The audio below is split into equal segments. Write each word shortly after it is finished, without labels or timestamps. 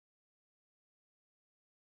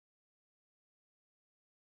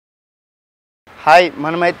Hi,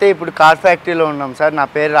 మనమైతే ఇప్పుడు car ఫ్యాక్టరీలో ఉన్నాం సార్. నా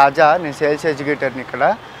పేరు రాజా, నేను సేల్స్ ఎగ్జిక్యూటివ్ని ఇక్కడ.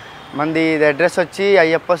 మనది అడ్రస్ వచ్చి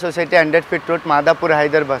Ayyappa society 100 feet road, Madhapur,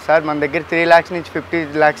 Hyderabad sir. మన దగ్గర 3 lakhs నుంచి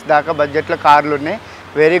 50 lakhs దాకా బడ్జెట్లో కార్లు ఉన్నాయి.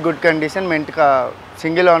 Very good condition,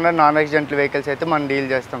 single owner non accidental vehicles అయితే మనం డీల్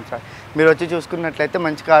చేస్తాం సార్. మీరు వచ్చి చూసుకున్నట్లయితే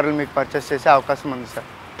మంచి కార్లు మీకు పర్చేస్ చేసే అవకాశం ఉంది సార్.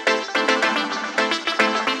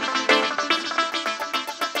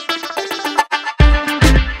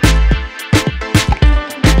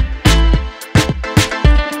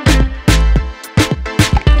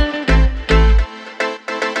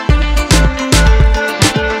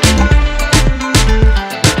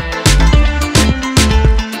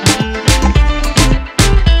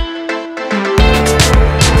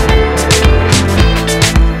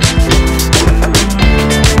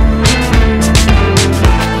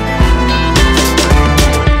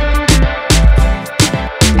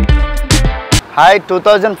 హాయ్,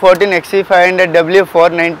 2014 XC500W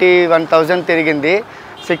 491,000 తిరిగింది.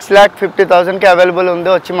 6,50,000కి అవైలబుల్ ఉంది.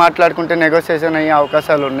 వచ్చి మాట్లాడుకుంటే నెగోసియేషన్ అయ్యే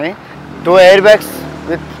అవకాశాలు ఉన్నాయి. 2 air bags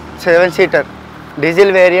with 7 seater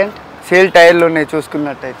diesel variant, seal టైర్లు ఉన్నాయి.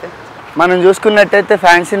 మనం చూసుకున్నట్టయితే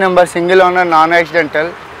fancy number, single owner non accidental,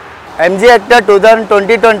 MG hectare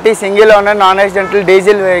 2020 single owner non accidental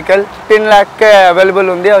diesel vehicle 15 lakhకే available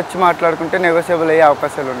ఉంది. వచ్చి మాట్లాడుకుంటే నెగోసియబుల్ అయ్యే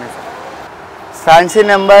అవకాశాలు ఉన్నాయి sir. Fancy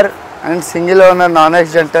number and single owner non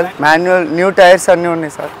accidental, manual, new tyres అన్నీ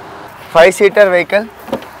ఉన్నాయి సార్. 5 seater vehicle.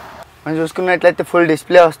 మనం చూసుకున్నట్లయితే ఫుల్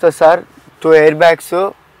డిస్ప్లే వస్తుంది sir. 2 air bags,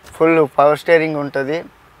 full power steering ఉంటుంది.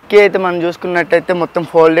 అయితే మనం చూసుకున్నట్టయితే మొత్తం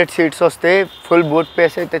ఫోల్డెడ్ సీట్స్ వస్తాయి. ఫుల్ బూట్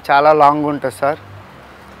స్పేస్ అయితే చాలా లాంగ్ ఉంటుంది సార్.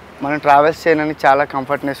 మనం ట్రావెల్స్ చేయడానికి చాలా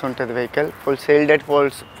కంఫర్ట్నెస్ ఉంటుంది వెహికల్. ఫుల్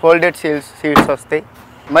ఫోల్డెడ్ సీట్స్ వస్తాయి.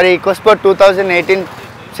 మరి ఈకోస్పోర్ట్ 2018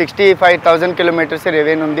 65,000 కిలోమీటర్స్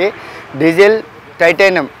రెవెన్యూ ఉంది. డీజిల్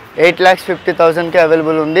టైటానియం 8,50,000కి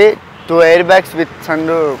అవైలబుల్ ఉంది. 2 ఎయిర్ బ్యాగ్స్ విత్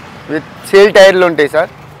సీల్ టైర్లు ఉంటాయి సార్.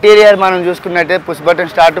 ఇంటీరియర్ మనం చూసుకున్నట్టే push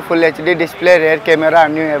button start, full HD display, rear camera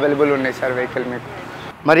అన్నీ అవైలబుల్ ఉన్నాయి సార్ వెహికల్ మీకు.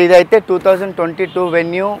 మరి ఇదైతే 2022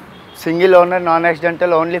 venue, single owner non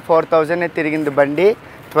accidental, only 4,000 తిరిగింది బండి.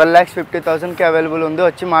 12,50,000కి అవైలబుల్ ఉంది.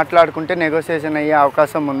 వచ్చి మాట్లాడుకుంటే నెగోసియేషన్ అయ్యే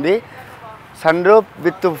అవకాశం ఉంది. Sun roof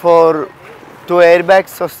with 2 air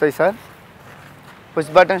bags వస్తాయి sir.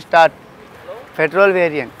 Push button start, petrol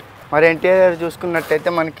variant. మరి ఇంటీరియర్ చూసుకున్నట్టయితే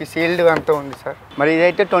మనకి సీల్డ్ అంతా ఉంది సార్. మరి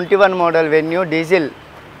ఇదైతే 21 మోడల్ వెన్యూ, డీజిల్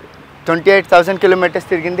 28,000 కిలోమీటర్స్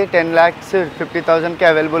తిరిగింది. 10,50,000కి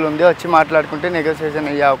అవైలబుల్ ఉంది. వచ్చి మాట్లాడుకుంటే నెగోసియేషన్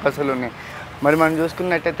అయ్యే అవకాశాలు ఉన్నాయి. మరి మనం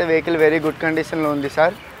చూసుకున్నట్టయితే వెహికల్ వెరీ గుడ్ కండిషన్లో ఉంది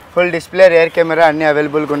sir. Full display, rear camera అన్నీ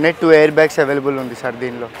అవైలబుల్గా ఉన్నాయి. 2 ఎయిర్ బ్యాగ్స్ అవైలబుల్ ఉంది సార్.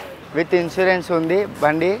 దీనిలో విత్ ఇన్సూరెన్స్ ఉంది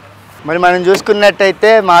బండి. మరి మనం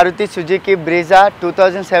చూసుకున్నట్టయితే Maruti Suzuki Brezza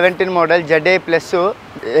 2017 model ZA plus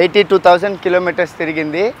 82,000 kilometres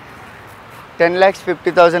తిరిగింది.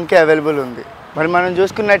 10,50,000కి అవైలబుల్ ఉంది. మరి మనం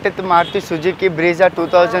చూసుకున్నట్టయితే Maruti Suzuki Brezza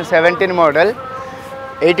 2017 model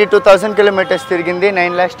 82,000 kilometres తిరిగింది.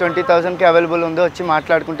 9,20,000కి అవైలబుల్ ఉంది. వచ్చి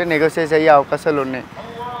మాట్లాడుకుంటే నెగోసియేట్ అయ్యే అవకాశాలు ఉన్నాయి.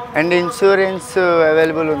 అండ్ ఇన్సూరెన్స్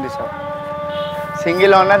అవైలబుల్ ఉంది sir.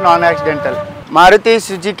 Single owner non accidental. Maruti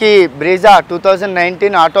Suzuki Brezza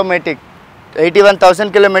 2019 automatic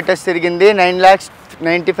 81,000 kilometres తిరిగింది.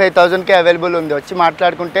 9,95,000కి అవైలబుల్ ఉంది. వచ్చి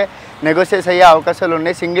మాట్లాడుకుంటే నెగోసియేట్ అయ్యే అవకాశాలు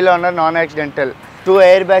ఉన్నాయి. Single owner non accidental. 2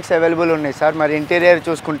 air bags available ఉన్నాయి సార్. మరి ఇంటీరియర్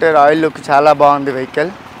చూసుకుంటే రాయల్ లుక్ చాలా బాగుంది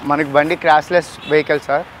వెహికల్. మనకి బండి క్రాష్లెస్ వెహికల్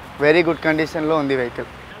సార్. వెరీ గుడ్ కండిషన్లో ఉంది వెహికల్.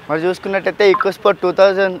 మరి చూసుకున్నట్టయితే ఈకోస్పోర్ట్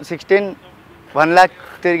 2016 1 lakh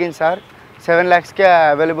తిరిగింది సార్. 7 lakhsకే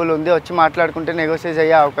అవైలబుల్ ఉంది. వచ్చి మాట్లాడుకుంటే నెగోసియేట్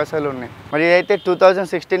అయ్యే అవకాశాలు ఉన్నాయి. మరి ఇదైతే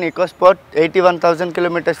 2016 ఈకోస్పోర్ట్ 81,000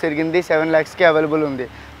 కిలోమీటర్స్ తిరిగింది. 7 lakhsకే అవైలబుల్ ఉంది.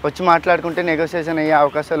 వచ్చి మాట్లాడుకుంటే నెగోసియేషన్ అయ్యే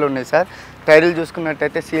అవకాశాలు ఉన్నాయి సార్. టైర్లు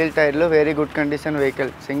చూసుకున్నట్టయితే సీల్ టైర్లు, very good condition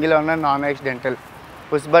vehicle. Single owner non accidental.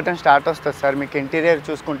 Push button start వస్తుంది సార్. మీకు ఇంటీరియర్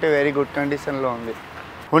చూసుకుంటే వెరీ గుడ్ కండిషన్లో ఉంది.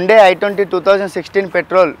 హుండే i20 2016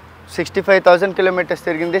 పెట్రోల్ 65,000 కిలోమీటర్స్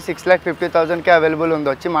తిరిగింది. 6,50,000కే అవైలబుల్ ఉంది.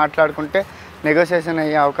 వచ్చి మాట్లాడుకుంటే నెగోసియేషన్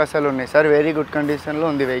అయ్యే అవకాశాలు ఉన్నాయి సార్. వెరీ గుడ్ కండిషన్లో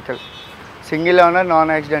ఉంది vehicle. Single owner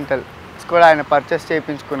non accidental కూడా ఆయన పర్చేస్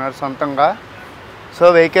చేయించుకున్నారు సొంతంగా. సో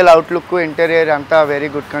వెహికల్ అవుట్లుక్, ఇంటీరియర్ అంతా వెరీ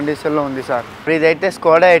గుడ్ కండిషన్లో ఉంది సార్. ఇదైతే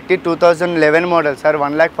స్కోడా ఎట్టి 2011 మోడల్ సార్.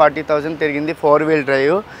 1,40,000 తిరిగింది. 4 wheel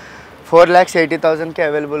డ్రైవ్ 4,80,000కి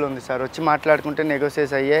అవైలబుల్ ఉంది సార్. వచ్చి మాట్లాడుకుంటే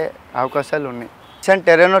నెగోసియేట్ అయ్యే అవకాశాలు ఉన్నాయి.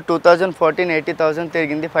 టెరెనో 2014 80,000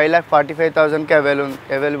 తిరిగింది. 5,45,000కి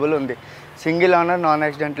అవైలబుల్ ఉంది. Single owner non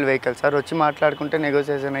accidental vehicle sir. వచ్చి మాట్లాడుకుంటే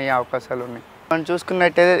నెగోసియేషన్ అయ్యే అవకాశాలు ఉన్నాయి. మనం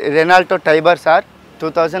చూసుకున్నట్టయితే రెనాల్టో Tiber sir.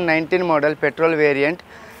 2019 model petrol variant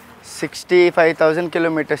 65,000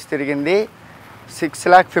 kilometres తిరిగింది.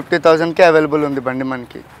 6,50,000కి అవైలబుల్ ఉంది బండి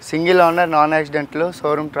మనకి. సింగిల్ ఓనర్ నాన్ యాక్సిడెంట్లో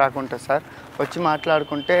షోరూమ్ ట్రాక్ ఉంటుంది సార్. వచ్చి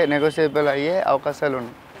మాట్లాడుకుంటే నెగోషియబుల్ అయ్యే అవకాశాలు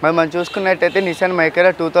ఉన్నాయి. మరి మనం చూసుకున్నట్టయితే నిసాన్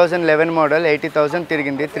మైక్రా 2011 మోడల్ 80,000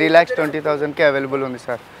 తిరిగింది, 3,20,000కి అవైలబుల్ ఉంది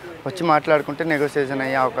సార్. వచ్చి మాట్లాడుకుంటే నెగోషియేషన్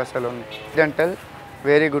అయ్యే అవకాశాలు ఉన్నాయి. డెంటల్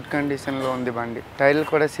వెరీ గుడ్ కండిషన్లో ఉంది బండి. టైర్లు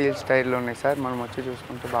కూడా సీల్స్ టైర్లు ఉన్నాయి సార్. మనం వచ్చి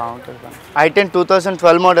చూసుకుంటే బాగుంటుంది బండి. i10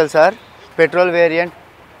 2012 model sir, petrol variant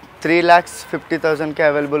 3,50,000కి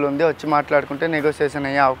available ఉంది. వచ్చి మాట్లాడుకుంటే నెగోషియేషన్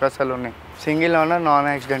అయ్యే అవకాశాలు ఉన్నాయి. Single owner non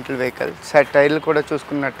accidental vehicle sir. టైర్లు కూడా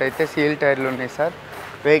చూసుకున్నట్టయితే సీల్ టైర్లు ఉన్నాయి sir.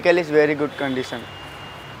 Vehicle is very good condition.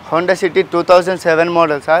 Honda city 2007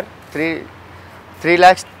 model sir,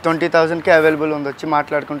 3,20,000కి available ఉంది. వచ్చి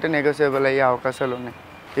మాట్లాడుకుంటే నెగోషియబుల్ అయ్యే అవకాశాలు ఉన్నాయి.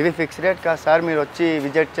 ఇవి ఫిక్స్ రేట్ కాదు సార్, మీరు వచ్చి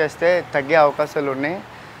విజిట్ చేస్తే తగ్గే అవకాశాలు ఉన్నాయి.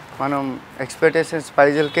 మనం ఎక్స్పెక్టేషన్స్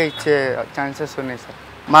ప్రైజులకే ఇచ్చే ఛాన్సెస్ ఉన్నాయి sir.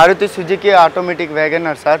 Maruti Suzuki automatic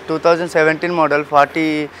Wagon R sir, 2017 model,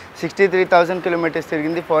 63,000 kilometres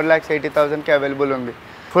తిరిగింది, 4,80,000కి అవైలబుల్ ఉంది.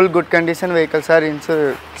 Full good condition vehicle sir.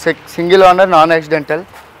 Single owner non accidental.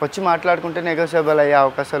 వచ్చి మాట్లాడుకుంటే నెగోషియబుల్ అయ్యే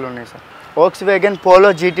అవకాశాలు ఉన్నాయి sir. Volks wagon polo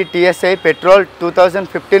GT TSI petrol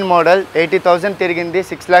 2015 model, 80,000 తిరిగింది,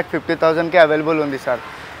 6,50,000కి అవైలబుల్ ఉంది sir.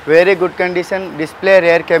 Very good condition. Display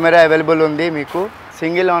rear camera available ఉంది మీకు.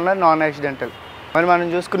 Single owner non accidental. మరి మనం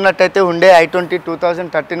చూసుకున్నట్టయితే Hyundai i20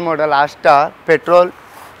 2013 model Asta petrol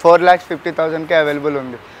 4,50,000కి available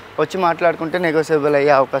ఉంది. వచ్చి మాట్లాడుకుంటే నెగోషియబుల్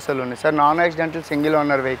అయ్యే అవకాశాలు ఉన్నాయి sir. Non accidental single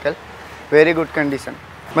owner vehicle, very good condition.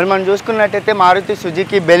 మరి మనం చూసుకున్నట్టయితే Maruti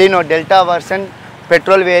Suzuki Baleno delta version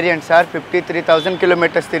petrol variant sir, 53,000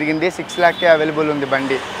 kilometres తిరిగింది, 6,00,000కి అవైలబుల్ ఉంది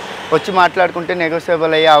బండి. వచ్చి మాట్లాడుకుంటే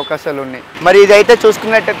నెగోషియబుల్ అయ్యే అవకాశాలు ఉన్నాయి. మరి ఇదైతే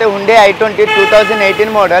చూసుకున్నట్టయితే హుండే i20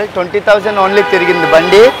 2018 మోడల్, 20,000 ఓన్లీ తిరిగింది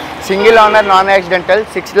బండి. Single owner non accidental,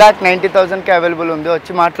 6,90,000కి available ఉంది.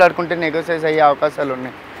 వచ్చి మాట్లాడుకుంటే నెగోషియేట్ అయ్యే అవకాశాలు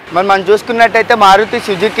ఉన్నాయి. మరి మనం చూసుకున్నట్టయితే Maruti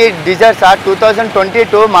Suzuki Dzire sir,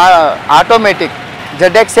 2022 automatic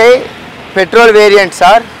ZXi petrol variant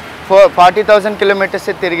sir, 40,000 kilometres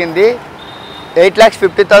తిరిగింది,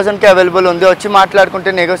 8,50,000కి అవైలబుల్ ఉంది. వచ్చి మాట్లాడుకుంటే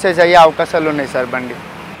నెగోషియేట్ అయ్యే అవకాశాలు ఉన్నాయి సార్ బండి.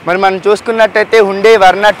 మరి మనం చూసుకున్నట్టయితే Hyundai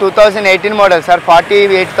Verna 2018 model sir,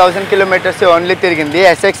 48,000 kilometres only తిరిగింది,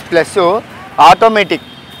 SX ప్లస్ ఆటోమేటిక్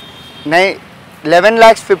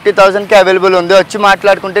 11,50,000కి అవైలబుల్ ఉంది. వచ్చి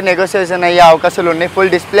మాట్లాడుకుంటే నెగోషియేషన్ అయ్యే అవకాశాలు ఉన్నాయి.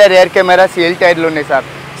 Full display rear camera seal టైర్లు ఉన్నాయి sir.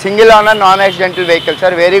 Single owner non accidental vehicle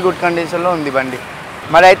sir, very good కండిషన్లో ఉంది బండి.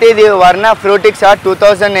 మరి అయితే ఇది వర్నా ఫ్రూటిక్ సార్,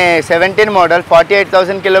 2017 మోడల్,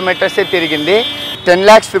 48,000 కిలోమీటర్స్ తిరిగింది,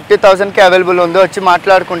 10,50,000కి అవైలబుల్ ఉంది. వచ్చి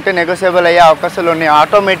మాట్లాడుకుంటే నెగోషియబుల్ అయ్యే అవకాశాలు ఉన్నాయి.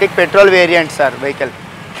 Automatic petrol variant sir vehicle.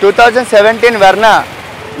 2017 Verna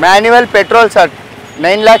manual petrol sir,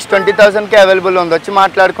 9,20,000కి available ఉంది. వచ్చి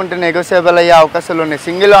మాట్లాడుకుంటే నెగోషియబుల్ అయ్యే అవకాశాలు ఉన్నాయి.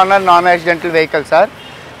 Single owner non accidental vehicle sir.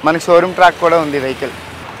 మనకి షోరూమ్ ట్రాక్ కూడా ఉంది వెహికల్.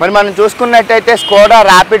 మరి మనం చూసుకున్నట్టయితే Skoda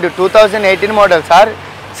rapid 2018 model sir,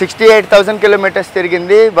 68,000 kilometres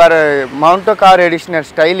తిరిగింది, మౌంటో కార్ ఎడిషనల్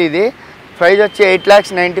స్టైల్. ఇది ప్రైస్ వచ్చి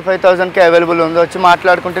 8,95,000కి అవైలబుల్ ఉంది. వచ్చి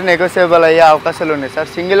మాట్లాడుకుంటే నెగోషియబుల్ అయ్యే అవకాశాలు ఉన్నాయి sir.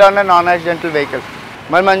 Single owner non accidental vehicle.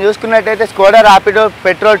 మరి మనం చూసుకున్నట్టయితే Skoda Rapido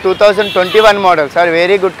petrol 2021 model sir,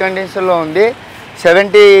 very good కండిషన్లో ఉంది,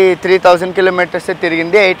 73,000 కిలోమీటర్స్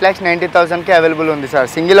తిరిగింది, 8,90,000కి అవైలబుల్ ఉంది sir.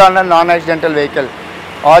 Single owner non accidental vehicle.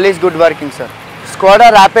 All is good working sir. Skoda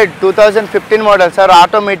rapid 2015 model sir,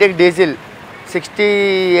 automatic diesel,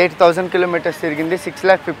 68,000 kilometres తిరిగింది,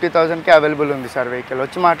 6,50,000కి available ఉంది sir vehicle.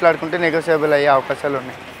 వచ్చి మాట్లాడుకుంటే నెగోషియబుల్ అయ్యే అవకాశాలు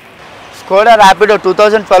ఉన్నాయి. Skoda Rapido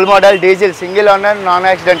 2012 model diesel, single owner non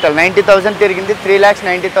accidental, 90,000 తిరిగింది,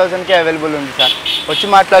 3,90,000కి అవైలబుల్ ఉంది సార్. వచ్చి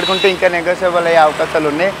మాట్లాడుకుంటే ఇంకా నెగోషియబుల్ అయ్యే అవకాశాలు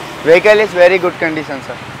ఉన్నాయి. Vehicle is very good condition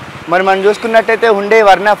sir. మరి మనం చూసుకున్నట్టయితే Hyundai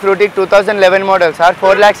Verna ఫ్రూటిక్ 2011 model sir,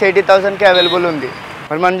 4,80,000కి available ఉంది.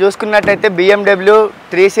 మరి మనం చూసుకున్నట్టయితే BMW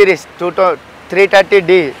 3 series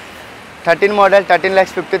 330D 13 model,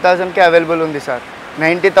 13,50,000కి available ఉంది సార్.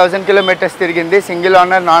 90,000 కిలోమీటర్స్ తిరిగింది, single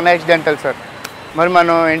owner non accidental sir. మరి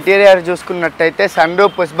మనం ఇంటీరియర్ చూసుకున్నట్టయితే sun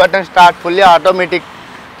roof, push button start, fully automatic,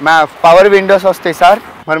 power Windows వస్తాయి సార్.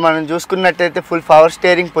 మరి మనం చూసుకున్నట్టయితే full power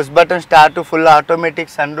steering, push button start, full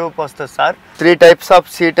automatic sun roof వస్తుంది సార్. 3 టైప్స్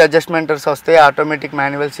ఆఫ్ సీట్ అడ్జస్ట్మెంటర్స్ వస్తాయి. ఆటోమేటిక్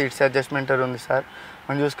మాన్యువల్ సీట్స్ అడ్జస్ట్మెంటర్ ఉంది సార్.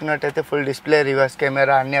 మనం చూసుకున్నట్టయితే ఫుల్ డిస్ప్లే, రివర్స్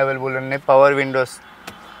కెమెరా అన్నీ అవైలబుల్ ఉన్నాయి, power Windows,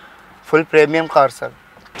 full premium car sir.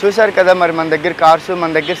 చూశారు కదా, మరి మన దగ్గర కార్స్,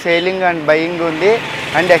 మన దగ్గర సేలింగ్ అండ్ బయింగ్ ఉంది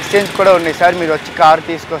అండ్ ఎక్స్చేంజ్ కూడా ఉన్నాయి సార్. మీరు వచ్చి కార్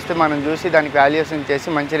తీసుకొస్తే మనం చూసి దానికి వాల్యుయేషన్ చేసి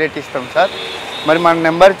మంచి రేట్ ఇస్తాం సార్. మరి మన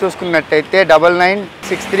నెంబర్ చూసుకున్నట్టయితే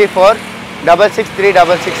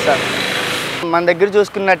 9963466366 సార్. మన దగ్గర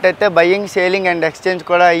చూసుకున్నట్టయితే బయింగ్, సేలింగ్ అండ్ ఎక్స్చేంజ్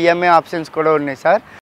కూడా, ఈఎంఐ ఆప్షన్స్ కూడా ఉన్నాయి సార్.